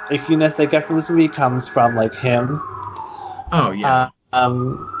the ickiness I get from this movie comes from like him. Oh yeah. I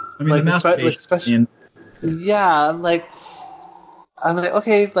mean, like, especially, yeah, I'm like,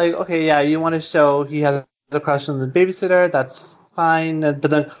 okay, yeah, you want to show he has a crush on the babysitter, that's fine, but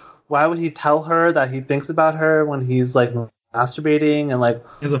then why would he tell her that he thinks about her when he's like masturbating, and like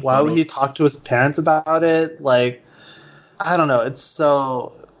why would he talk to his parents about it? Like, I don't know, it's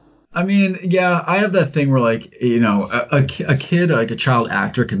so. I mean, yeah, I have that thing where like, a kid, like a child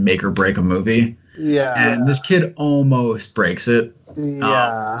actor, can make or break a movie. Yeah. And this kid almost breaks it.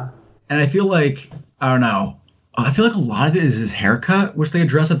 Yeah. And I feel like, I don't know, I feel like a lot of it is his haircut, which they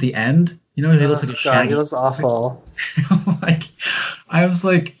address at the end. He looks like a shaggy. He looks awful. Like, I was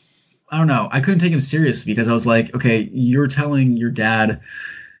like, I don't know, I couldn't take him seriously, because I was like, okay, you're telling your dad,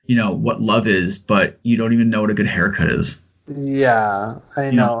 what love is, but you don't even know what a good haircut is. Yeah,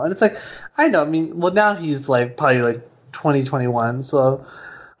 I know. And it's like, I know, I mean, well, now he's like probably like 2021, so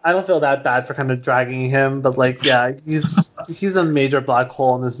I don't feel that bad for kind of dragging him, but like, yeah, he's a major black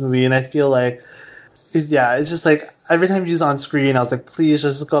hole in this movie, and I feel like, it's just like every time he's on screen, I was like, please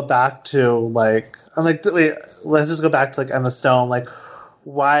just go back to like, I'm like, wait, let's just go back to like Emma Stone. Like,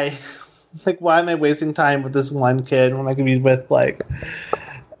 why am I wasting time with this one kid when I can be with like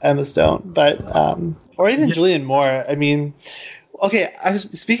Emma Stone? But or even Julianne Moore. I mean, okay.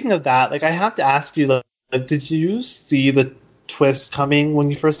 Speaking of that, like, I have to ask you, like, did you see the twist coming when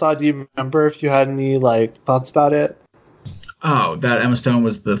you first saw it? Do you remember if you had any like thoughts about it? Oh, that Emma Stone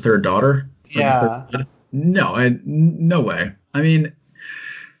was the third daughter? Yeah. No, no way. I mean,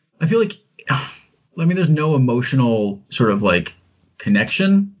 I feel like, there's no emotional sort of like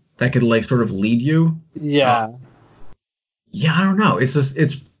connection that could like sort of lead you. Yeah. I don't know. It's just,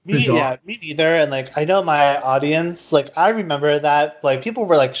 it's bizarre. Yeah, me neither. And like, I know my audience, like, I remember that like people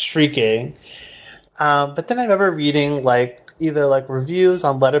were like shrieking. But then I remember reading like either like reviews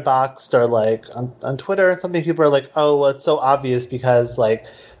on Letterboxd or like on Twitter or something, people are like, oh, well, it's so obvious because like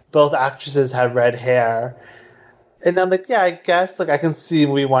both actresses have red hair. And I'm like, yeah, I guess like I can see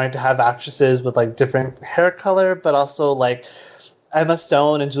we wanted to have actresses with like different hair color, but also like Emma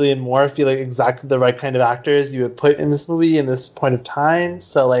Stone and Julianne Moore feel like exactly the right kind of actors you would put in this movie in this point of time.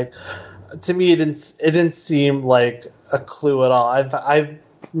 So like, to me, it didn't seem like a clue at all. I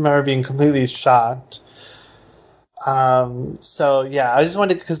remember being completely shocked. So yeah, I just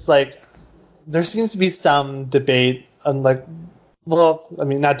wanted, because like there seems to be some debate on like, well, I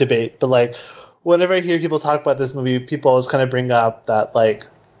mean not debate, but like whenever I hear people talk about this movie, people always kind of bring up that like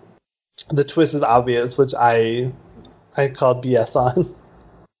the twist is obvious, which I call BS on.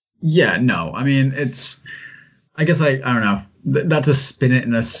 Yeah, no, I mean I guess I don't know, not to spin it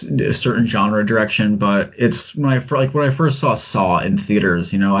in a certain genre direction, but it's when I first saw Saw in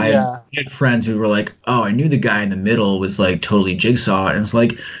theaters, you know, I had friends who were like, oh, I knew the guy in the middle was like totally Jigsaw, and it's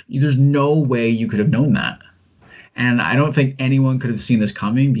like, there's no way you could have known that. And I don't think anyone could have seen this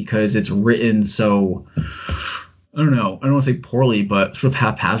coming because it's written so, I don't want to say poorly, but sort of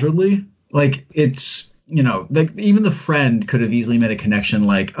haphazardly. Like, it's, you know, like even the friend could have easily made a connection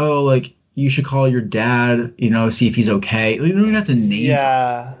like, oh, like, you should call your dad, you know, see if he's okay. You don't even have to name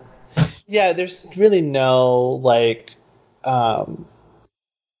him. Yeah, there's really no, like, I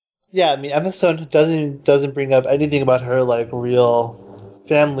mean, Emma Stone doesn't bring up anything about her, like, real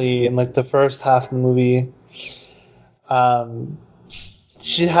family in, like, the first half of the movie. I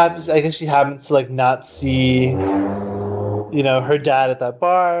guess she happens to, like, not see, you know, her dad at that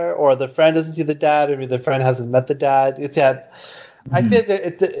bar, or the friend doesn't see the dad, or maybe the friend hasn't met the dad. I feel that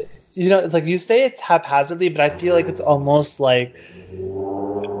it's, you know, like you say it's haphazardly, but I feel like it's almost like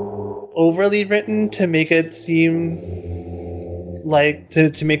overly written to make it seem like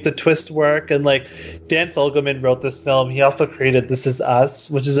to make the twist work. And like Dan Fogelman wrote this film. He also created This Is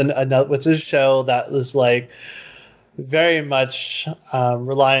Us, which is a show that was like very much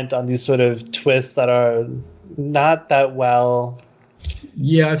reliant on these sort of twists that are not that well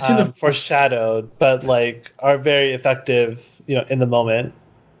I've seen foreshadowed, but like are very effective, you know, in the moment.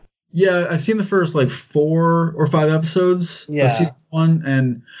 Yeah, I've seen the first like 4 or 5 episodes of season 1,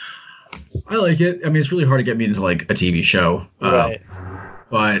 and I like it. I mean, it's really hard to get me into like a TV show, right?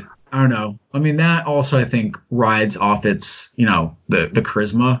 But I don't know. I mean, that also I think rides off its, you know, the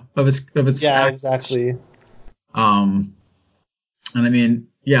charisma of its. Yeah, exactly. And I mean,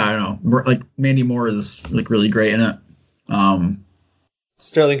 yeah, I don't know. Like Mandy Moore is like really great in it.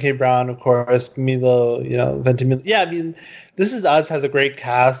 Sterling K. Brown, of course, Milo, you know, Ventimiglia. Yeah, I mean, This Is Us has a great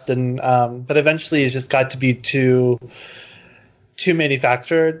cast, and but eventually it just got to be too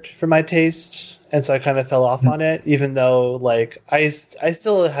manufactured for my taste, and so I kind of fell off on it. Even though, like, I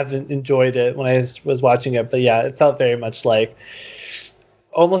still haven't enjoyed it when I was watching it, but yeah, it felt very much like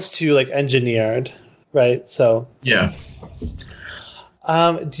almost too like engineered, right? So yeah.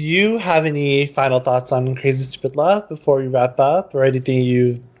 Do you have any final thoughts on Crazy Stupid Love before we wrap up, or anything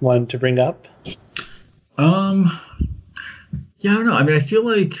you want to bring up? Yeah, I don't know. I mean, I feel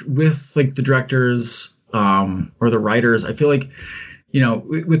like with like the directors or the writers, I feel like, you know,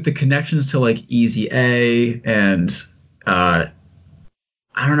 with the connections to like Easy A and I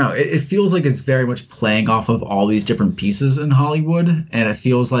don't know, it feels like it's very much playing off of all these different pieces in Hollywood, and it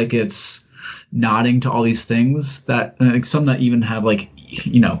feels like it's nodding to all these things that like some that even have like,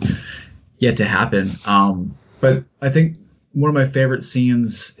 you know, yet to happen. But I think one of my favorite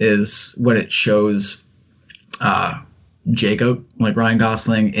scenes is when it shows Jacob, like Ryan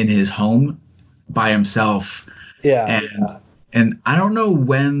Gosling, in his home by himself. And I don't know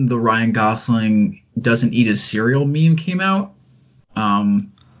when the Ryan Gosling doesn't eat his cereal meme came out.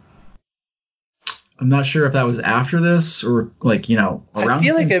 I'm not sure if that was after this or like, you know, around. I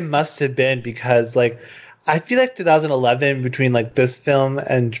feel like it must have been, because like I feel like 2011, between like this film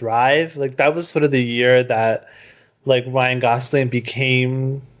and Drive, like that was sort of the year that like Ryan Gosling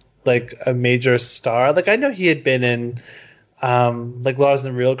became like a major star. Like I know he had been in like Lars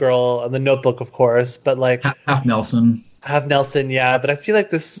and the Real Girl and The Notebook, of course, but like Half Nelson, yeah. But I feel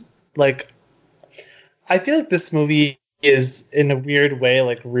like this movie is in a weird way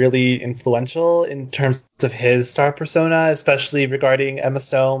like really influential in terms of his star persona, especially regarding Emma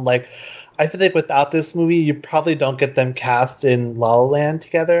Stone. Like I feel like without this movie, you probably don't get them cast in La La Land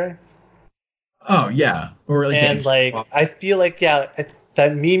together. Oh yeah, or like, and like I feel like that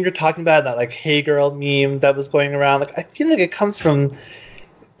meme you're talking about, that like "Hey Girl" meme that was going around, like I feel like it comes from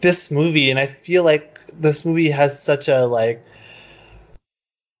this movie, and I feel like this movie has such a like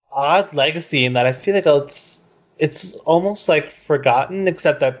odd legacy in that I feel like it's almost like forgotten,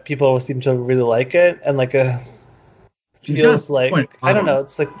 except that people seem to really like it, and like feels Yeah, like point. I don't know.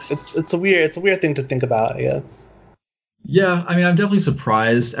 It's like it's a weird thing to think about, I guess. Yeah, I mean, I'm definitely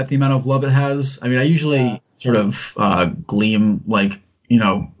surprised at the amount of love it has. I mean, I usually sort of gleam like,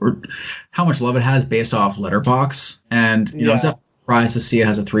 or how much love it has based off Letterboxd, and I was definitely surprised to see it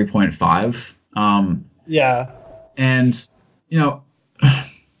has a 3.5. And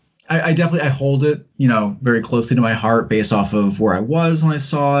I definitely hold it very closely to my heart based off of where I was when I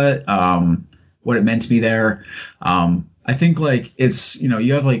saw it, what it meant to be there. I think like it's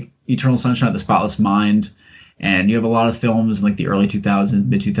you have like Eternal Sunshine of the Spotless Mind, and you have a lot of films in like the early 2000s,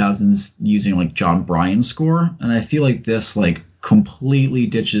 mid 2000s using like John Bryan's score, and I feel like this like completely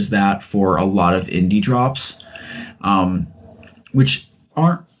ditches that for a lot of indie drops, which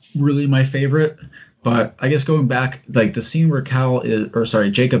aren't really my favorite. But I guess going back, like the scene where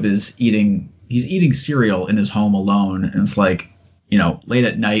Jacob is eating cereal in his home alone, and it's like, late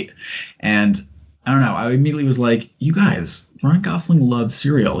at night, and I don't know, I immediately was like, you guys, Ryan Gosling loves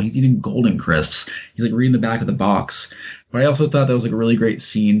cereal. He's eating Golden Crisps. He's like reading the back of the box. But I also thought that was like a really great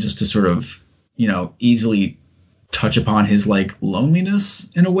scene just to sort of, easily touch upon his like loneliness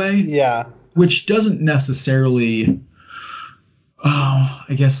in a way. Yeah. Which doesn't necessarily,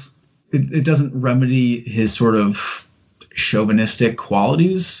 I guess it doesn't remedy his sort of chauvinistic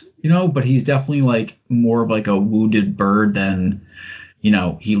qualities, but he's definitely like more of like a wounded bird than,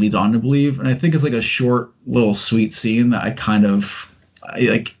 he leads on to believe. And I think it's like a short little sweet scene that I kind of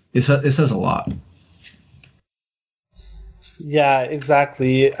like. It says a lot. Yeah,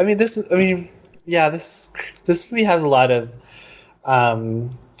 exactly. This movie has a lot of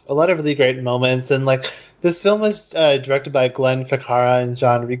really great moments, and like this film was directed by Glenn Ficarra and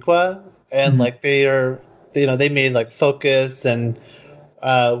John Requa, and like they made like Focus and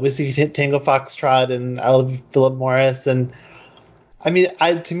Whiskey Tango Foxtrot, and I love Philip Morris, and to me,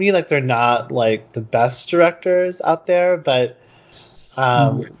 like, they're not like the best directors out there, but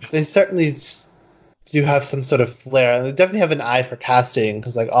they certainly do have some sort of flair, and they definitely have an eye for casting,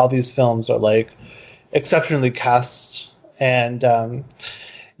 because like all these films are like exceptionally cast. And as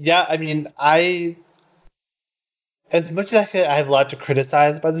much as I have a lot to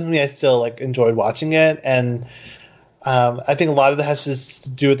criticize about this movie, I still like enjoyed watching it, and I think a lot of that has just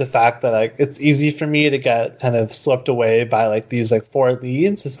to do with the fact that like it's easy for me to get kind of swept away by like these like four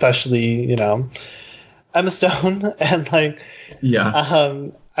leads, especially Emma Stone, and like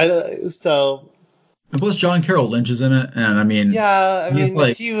and plus John Carroll Lynch is in it, and I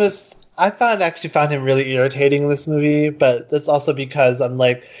found him really irritating in this movie, but that's also because I'm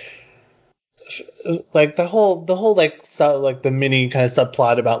like the whole the mini kind of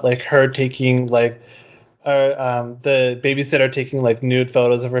subplot about like her taking like the babysitter taking like nude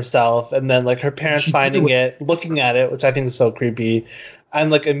photos of herself, and then like her parents finding it, looking at it, which I think is so creepy. I'm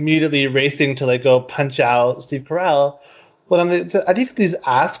like immediately racing to like go punch out Steve Carell. But I need to at least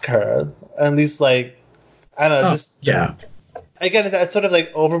ask her, and at least like I don't know, again, that sort of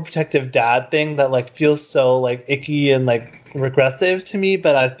like overprotective dad thing that like feels so like icky and like regressive to me,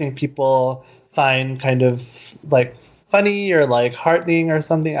 but I think people find kind of like funny or like heartening or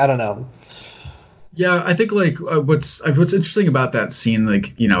something. I don't know. Yeah, I think like what's interesting about that scene,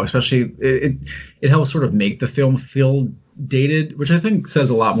 like especially it helps sort of make the film feel dated, which I think says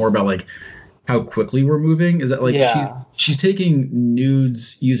a lot more about like how quickly we're moving. Is that like she's taking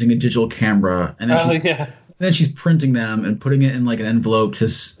nudes using a digital camera, and then she's printing them and putting it in like an envelope to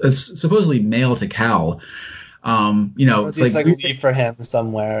supposedly mail to Cal. It's like leave for him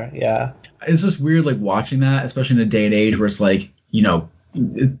somewhere. Yeah, it's just weird like watching that, especially in a day and age where it's like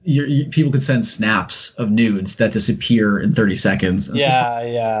people could send snaps of nudes that disappear in 30 seconds.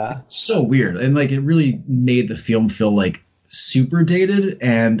 It's so weird, and like it really made the film feel like super dated,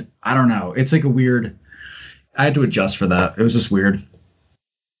 and I don't know, it's like a weird. I had to adjust for that. It was just weird.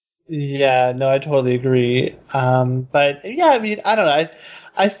 Yeah, no, I totally agree. But yeah, I don't know.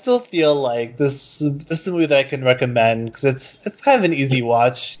 I still feel like this is a movie that I can recommend because it's kind of an easy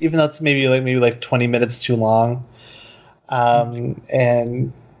watch, even though it's maybe like 20 minutes too long.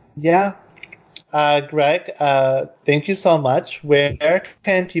 And yeah, Greg, thank you so much. Where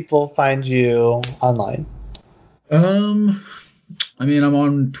can people find you online? I'm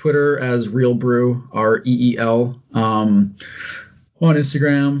on Twitter as Real Brew, REEL. On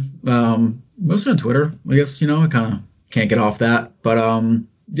Instagram, mostly on Twitter. I guess I kind of can't get off that. But I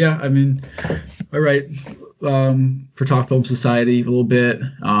write for Talk Film Society a little bit.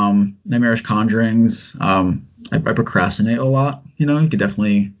 Nightmarish Conjurings. I procrastinate a lot. You could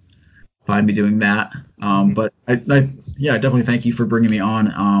definitely find me doing that. But I definitely thank you for bringing me on.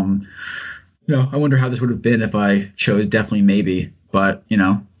 I wonder how this would have been if I chose Definitely Maybe. But maybe.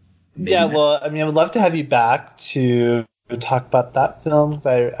 Yeah, well, I would love to have you back to talk about that film.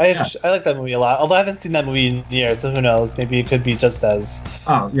 I like that movie a lot. Although I haven't seen that movie in years, so who knows? Maybe it could be just as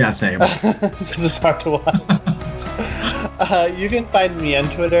same. just as hard to watch. You can find me on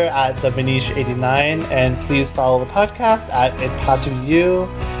Twitter at themanish89, and please follow the podcast at itpodu.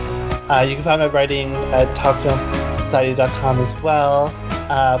 You can find my writing at talkfilmsociety.com as well.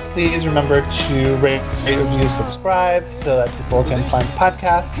 Please remember to rate, review, subscribe so that people can find the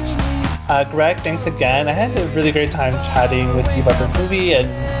podcast. Greg, thanks again. I had a really great time chatting with you about this movie and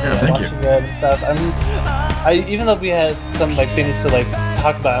watching it and stuff. Even though we had some things to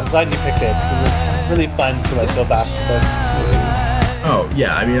talk about, I'm glad you picked it because it was really fun to go back to this movie. Oh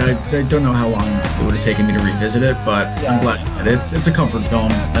yeah, I mean I don't know how long it would have taken me to revisit it, but I'm glad it's a comfort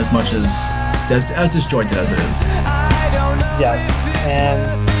film as much as disjointed as it is. Yes,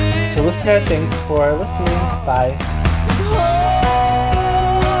 and to listener, thanks for listening. Bye.